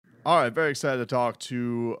All right, very excited to talk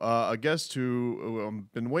to a guest who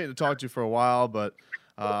I've been waiting to talk to for a while, but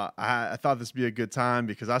I thought this would be a good time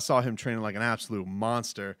because I saw him training like an absolute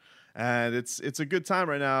monster, and it's a good time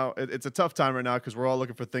right now. It's a tough time right now because we're all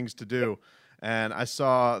looking for things to do, and I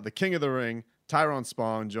saw the King of the Ring, Tyrone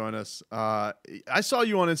Spong, join us. I saw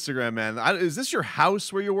you on Instagram, man. Is this your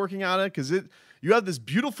house where you're working out at? Because it you have this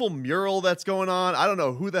beautiful mural that's going on. I don't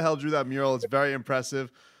know who the hell drew that mural. It's very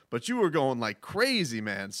impressive, but you were going like crazy,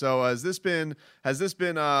 man. So has this been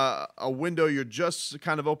a window you're just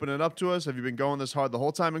kind of opening up to us? Have you been going this hard the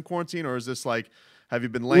whole time in quarantine, or is this like have you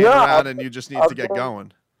been laying Yeah, around and you just need to I've get been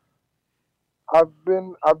going? I've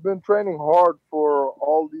been training hard for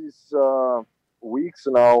all these weeks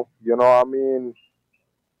now.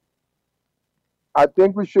 I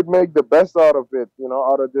think we should make the best out of it.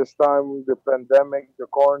 Out of this time, the pandemic, the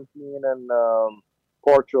quarantine, and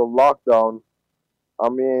partial lockdown. I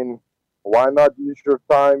mean, why not use your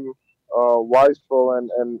time wiseful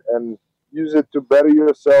and use it to better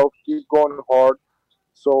yourself. Keep going hard,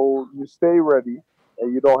 so you stay ready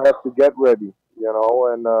and you don't have to get ready.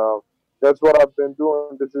 And that's what I've been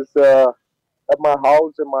doing. This is at my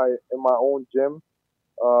house in my own gym.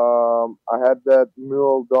 I had that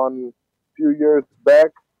mural done a few years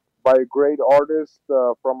back by a great artist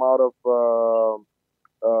from out of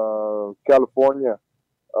California,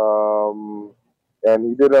 um, and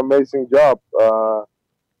he did an amazing job.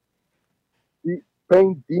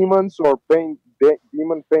 Paint demons or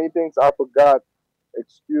demon paintings. I forgot.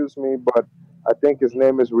 Excuse me, but I think his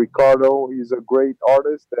name is Ricardo. He's a great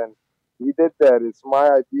artist, and he did that. It's my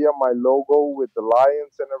idea, my logo with the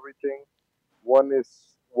lions and everything. One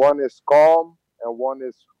is calm, and one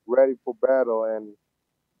is ready for battle, and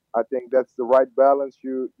I think that's the right balance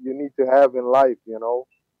you need to have in life.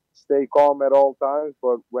 Stay calm at all times,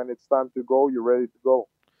 but when it's time to go, you're ready to go.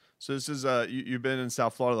 So this is you've been in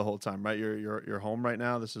South Florida the whole time, right? You're home right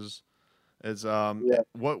now. This is Yeah.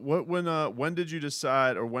 what when did you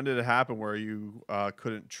decide or when did it happen where you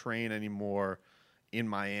couldn't train anymore in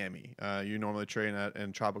Miami? You normally train at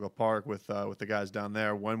in Tropical Park with the guys down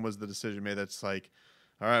there. When was the decision made that's like,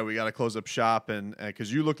 all right, we got to close up shop and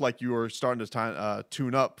because you looked like you were starting to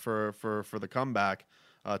tune up for the comeback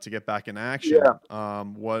to get back in Yeah. action.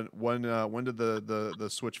 When did the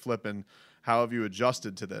switch flip and how have you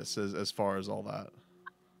adjusted to this as far as all that?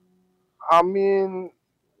 I mean,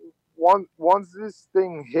 once this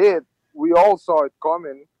thing hit, we all saw it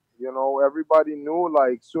coming. Everybody knew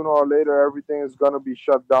like sooner or later everything is gonna be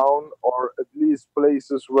shut down, or at least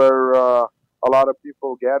places where a lot of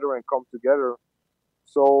people gather and come together.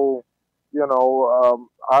 So,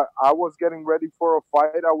 I was getting ready for a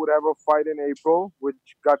fight. I would have a fight in April, which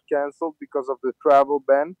got canceled because of the travel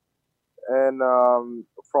ban. And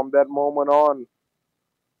from that moment on,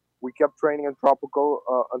 we kept training in Tropical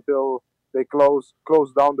until they closed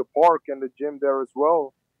down the park and the gym there as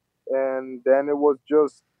well. And then it was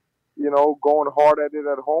just going hard at it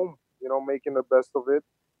at home. Making the best of it.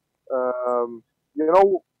 Um, you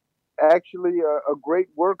know, Actually, a great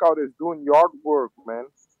workout is doing yard work, man.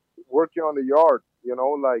 Working on the yard.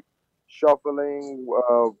 Like shuffling,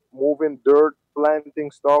 moving dirt, planting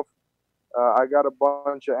stuff. I got a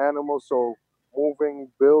bunch of animals, so moving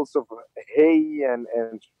bales of hay and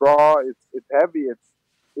straw. It's heavy.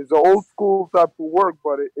 It's an old school type of work,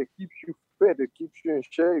 but it keeps you fit. It keeps you in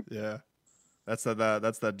shape. Yeah. That's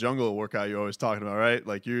that jungle workout you're always talking about, right?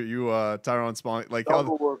 Like you Tyrone Spong, like how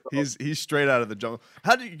Jungle workout. he's straight out of the jungle.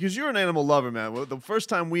 How do you? Because you're an animal lover, man. Well, the first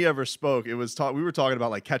time we ever spoke, it was we were talking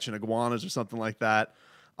about like catching iguanas or something like that.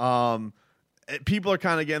 Um, People are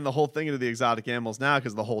kind of getting the whole thing into the exotic animals now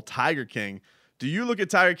because the whole Tiger King. Do you look at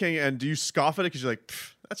Tiger King and do you scoff at it because you're like,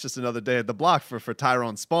 that's just another day at the block for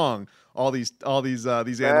Tyrone Spong? These Man,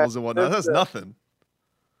 animals and whatnot. That's listen. nothing.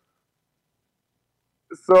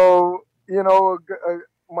 So my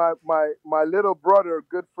little brother, a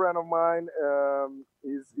good friend of mine,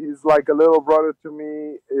 he's like a little brother to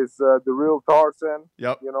me. Is the real Tarzan,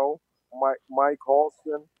 Yep. Mike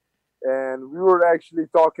Halston, and we were actually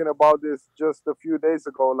talking about this just a few days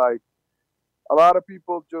ago. Like a lot of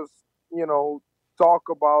people just talk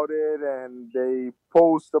about it and they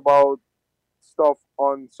post about stuff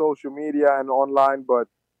on social media and online, but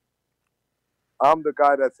I'm the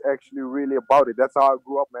guy that's actually really about it. That's how I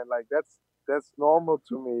grew up, man. Like that's normal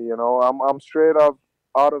to me. I'm straight up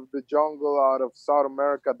out of the jungle, out of South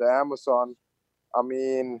America, the Amazon. I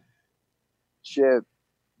mean, shit.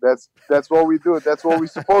 That's what we do. That's what we're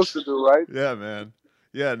supposed to do, right? Yeah, man.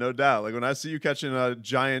 Yeah, no doubt. Like when I see you catching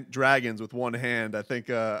giant dragons with one hand, I think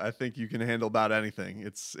you can handle about anything.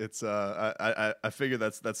 It's I figure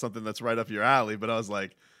that's something that's right up your alley. But I was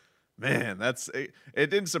like, Man, it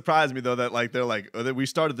didn't surprise me though that like they're like that we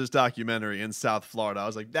started this documentary in South Florida. I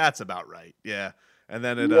was like, that's about right. Yeah. And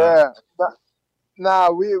then it Yeah. Nah,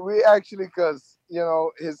 we actually, cause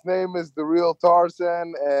his name is the real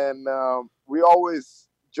Tarzan, and we always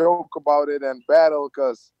joke about it and battle,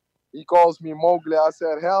 cause he calls me Mowgli. I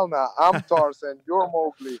said, hell nah, I'm Tarzan, you're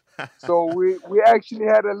Mowgli. So we actually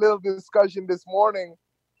had a little discussion this morning,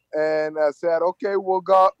 and said, okay, we'll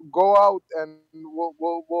go out and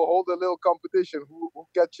we'll hold a little competition. Who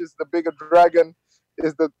catches the bigger dragon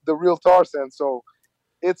is the real Tarzan. So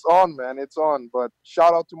it's on, man. It's on. But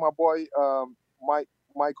shout out to my boy,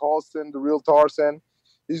 Mike Halston, the real Tarzan.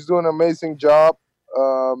 He's doing an amazing job.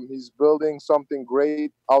 He's building something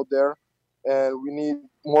great out there, and we need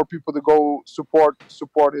more people to go support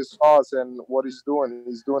his cause and what he's doing.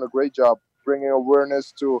 He's doing a great job bringing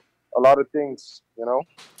awareness to a lot of things.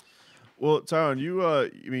 Well, Tyron,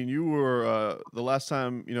 I mean, you were the last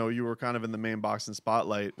time you were kind of in the main boxing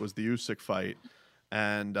spotlight was the Usyk fight,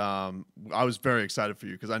 and I was very excited for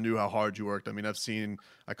you because I knew how hard you worked. I mean,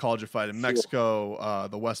 I called your fight in Sure. Mexico,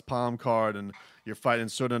 the West Palm card, and your fight in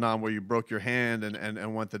Suriname where you broke your hand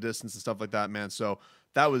and went the distance and stuff like that, man. So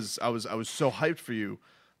I was so hyped for you.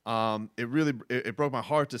 It broke my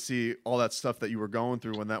heart to see all that stuff that you were going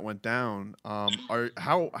through when that went down.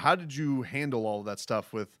 How did you handle all of that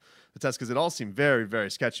stuff with the test? Because it all seemed very, very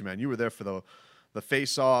sketchy, man. You were there for the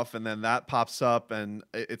face off, and then that pops up, and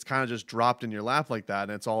it's kind of just dropped in your lap like that,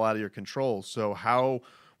 and it's all out of your control. So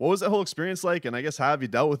what was that whole experience like? And I guess how have you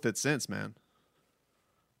dealt with it since, man?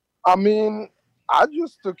 I mean, I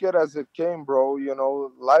just took it as it came, bro.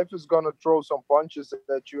 Life is gonna throw some punches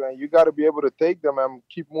at you, and you got to be able to take them and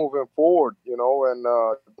keep moving forward. And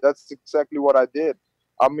that's exactly what I did.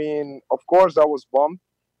 I mean, of course, I was bummed.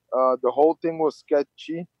 The whole thing was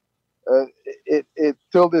sketchy. It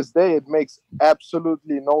till this day it makes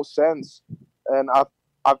absolutely no sense, and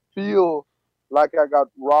I feel like I got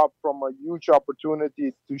robbed from a huge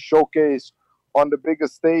opportunity to showcase on the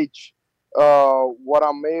biggest stage what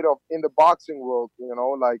I'm made of in the boxing world.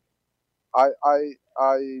 Like I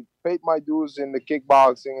paid my dues in the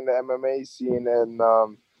kickboxing and the MMA scene, and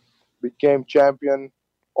became champion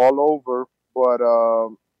all over. But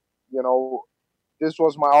you know, this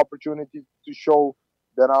was my opportunity to show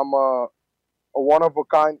that I'm a one of a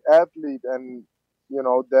kind athlete, and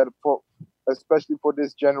that for especially for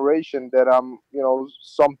this generation, that I'm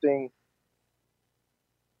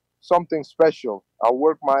something special. I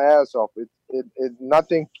worked my ass off. It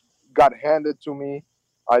nothing got handed to me.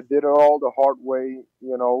 I did it all the hard way.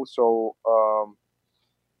 So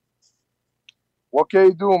what can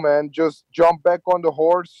you do, man? Just jump back on the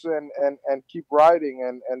horse and keep riding,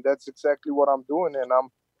 and that's exactly what I'm doing, and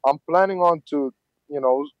I'm planning on to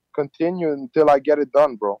continue until I get it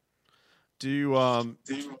done, bro. Do you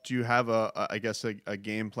have I guess a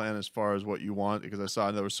game plan as far as what you want? Because I saw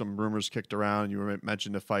there was some rumors kicked around. You were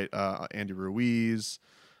mentioned to fight Andy Ruiz.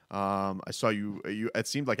 I saw you. It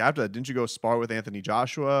seemed like after that, didn't you go spar with Anthony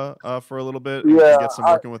Joshua for a little bit and Yeah, get some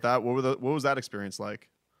working with that? What was that experience like?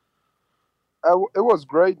 it was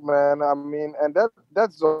great, man. I mean, and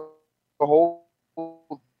that's the whole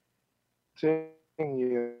thing,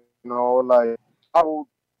 like I will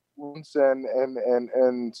once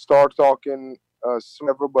and start talking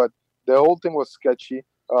but the whole thing was sketchy.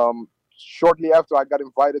 Shortly after, I got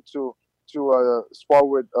invited to spar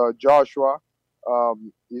with Joshua.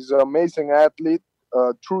 He's an amazing athlete,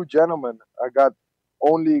 true gentleman. I got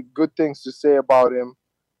only good things to say about him.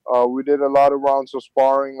 We did a lot of rounds of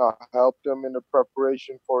sparring. I helped him in the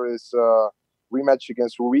preparation for his rematch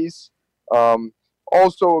against Ruiz. Um,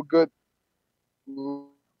 Also, a good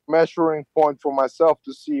measuring point for myself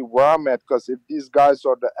to see where I'm at. Because if these guys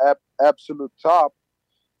are the absolute top,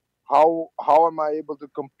 how am I able to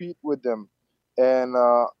compete with them? And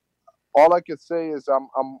all I can say is I'm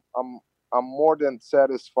more than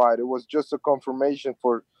satisfied. It was just a confirmation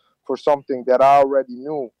for something that I already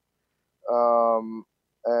knew.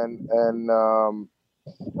 And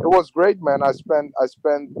it was great, man. I spent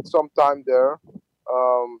some time there.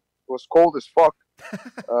 It was cold as fuck,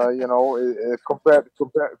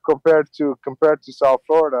 compared to South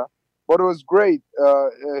Florida, but it was great.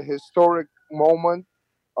 A historic moment,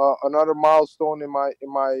 another milestone in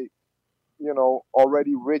my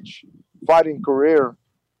already rich fighting career.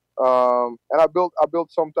 And I built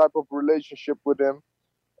some type of relationship with him,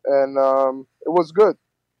 and it was good.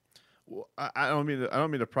 Well, I don't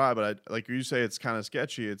mean to pry, but like you say, it's kind of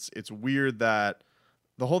sketchy. It's weird that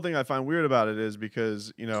the whole thing I find weird about it is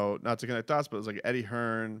because not to connect dots, but it's like Eddie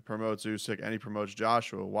Hearn promotes Usyk and he promotes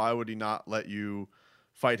Joshua. Why would he not let you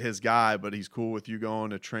fight his guy? But he's cool with you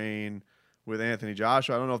going to train with Anthony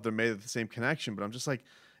Joshua. I don't know if they're made of the same connection, but I'm just like,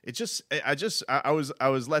 I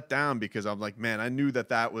was let down because I'm like, man, I knew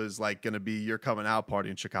that was like going to be your coming out party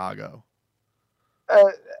in Chicago. Uh,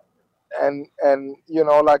 and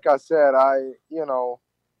like I said, I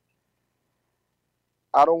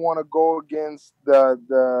don't want to go against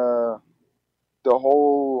the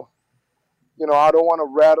whole. I don't want to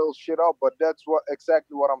rattle shit up, but that's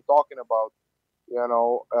exactly what I'm talking about.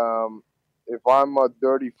 If I'm a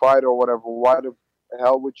dirty fighter or whatever, why the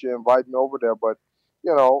hell would you invite me over there? But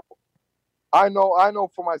you know, I know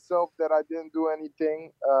for myself that I didn't do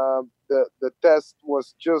anything. The test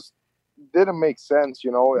was just didn't make sense.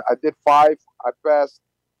 I did 5. I passed.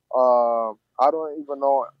 I don't even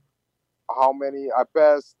know how many. I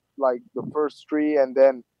passed like the first 3, and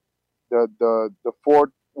then the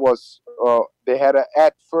fourth was they had a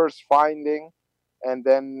at first finding, and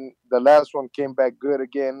then the last one came back good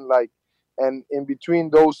again. Like, and in between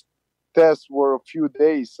those tests were a few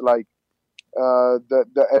days. Like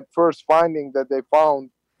the at first finding that they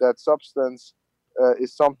found that substance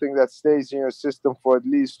is something that stays in your system for at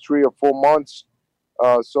least 3 or 4 months.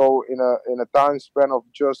 So in a time span of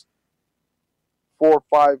just 4 or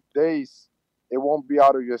 5 days, it won't be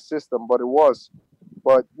out of your system. But it was.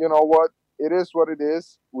 But you know what? It is what it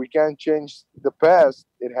is. We can't change the past.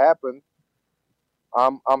 It happened.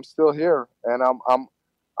 I'm still here, and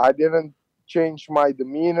I didn't change my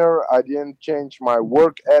demeanor. I didn't change my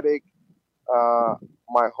work ethic. Uh,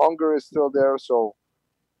 my hunger is still there. So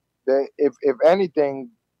if anything,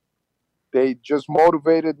 they just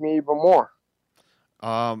motivated me even more.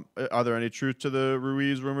 Are there any truth to the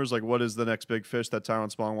Ruiz rumors? Like, what is the next big fish that Tyrone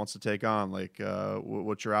Spong wants to take on? Like,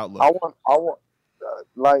 what's your outlook? I want,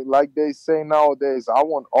 like they say nowadays. I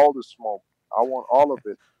want all the smoke. I want all of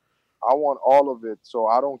it. I want all of it. So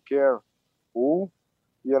I don't care who.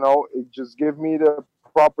 It just give me the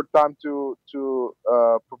proper time to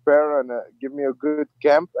prepare and give me a good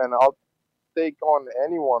camp, and I'll take on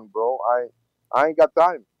anyone, bro. I ain't got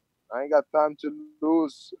time. I ain't got time to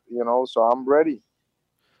lose. So I'm ready.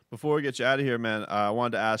 Before we get you out of here, man, I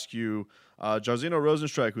wanted to ask you, Jairzinho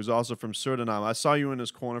Rozenstruik, who's also from Suriname. I saw you in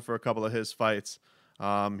his corner for a couple of his fights.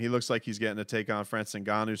 He looks like he's getting to take on Francis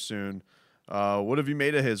Ngannou soon. What have you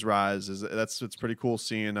made of his rise? It's pretty cool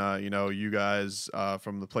seeing you guys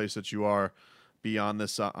from the place that you are be on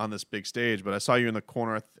this big stage. But I saw you in the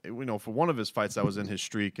corner, for one of his fights that was in his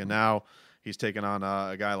streak, and now he's taking on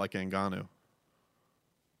a guy like Ngannou.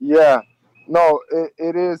 Yeah, no,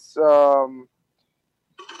 it is.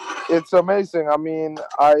 It's amazing. I mean,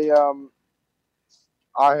 I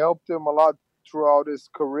helped him a lot throughout his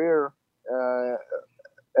career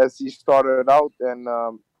as he started out, and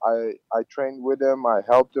I trained with him. I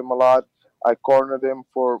helped him a lot. I cornered him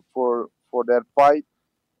for that fight,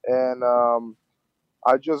 and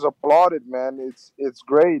I just applauded, man. It's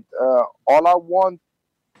great. All I want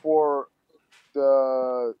for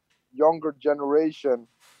the younger generation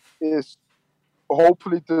is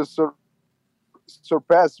hopefully to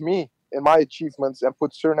surpass me in my achievements and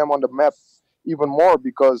put Suriname on the map even more,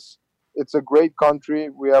 because it's a great country.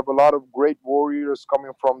 We have a lot of great warriors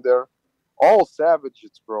coming from there, all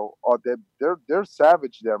savages, bro. Oh, they're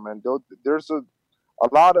savage there, man. There's a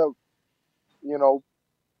lot of you know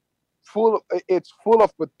it's full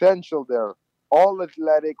of potential there. All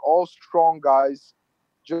athletic, all strong guys.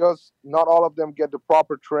 Just not all of them get the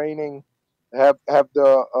proper training, have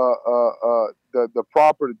the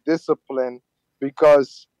proper discipline,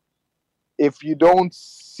 because if you don't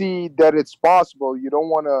see that it's possible, you don't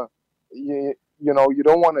want to you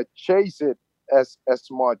don't want to chase it as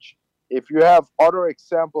much. If you have other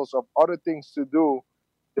examples of other things to do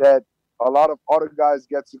that a lot of other guys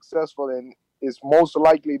get successful in, it's most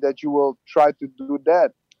likely that you will try to do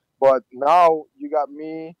that. But now you got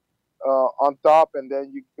me on top, and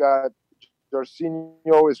then you got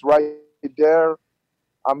Jorginho is right there.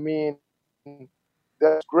 I mean,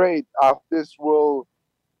 that's great. This will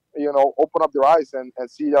open up their eyes and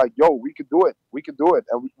see, like, yo, we could do it. We could do it,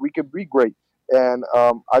 and we could be great. And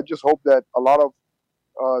I just hope that a lot of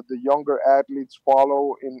the younger athletes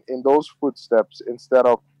follow in those footsteps instead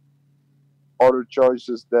of other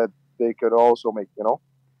choices that they could also make.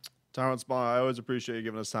 Tyrone Spong, I always appreciate you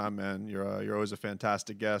giving us time, man. You're always a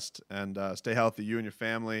fantastic guest, and stay healthy, you and your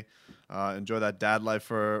family. Enjoy that dad life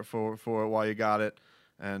for while you got it,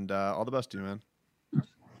 and all the best to you, man.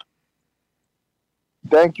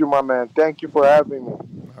 Thank you, my man. Thank you for having me. All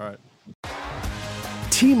right.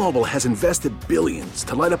 T-Mobile has invested billions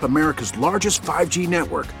to light up America's largest 5G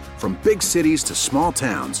network, from big cities to small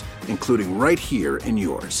towns, including right here in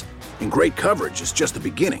yours. And great coverage is just the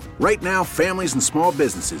beginning. Right now, families and small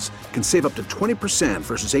businesses can save up to 20%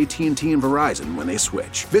 versus AT&T and Verizon when they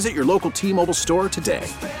switch. Visit your local T-Mobile store today.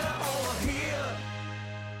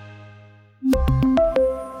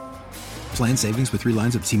 Plan savings with 3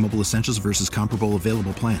 lines of T-Mobile Essentials versus comparable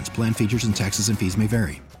available plans. Plan features and taxes and fees may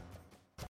vary.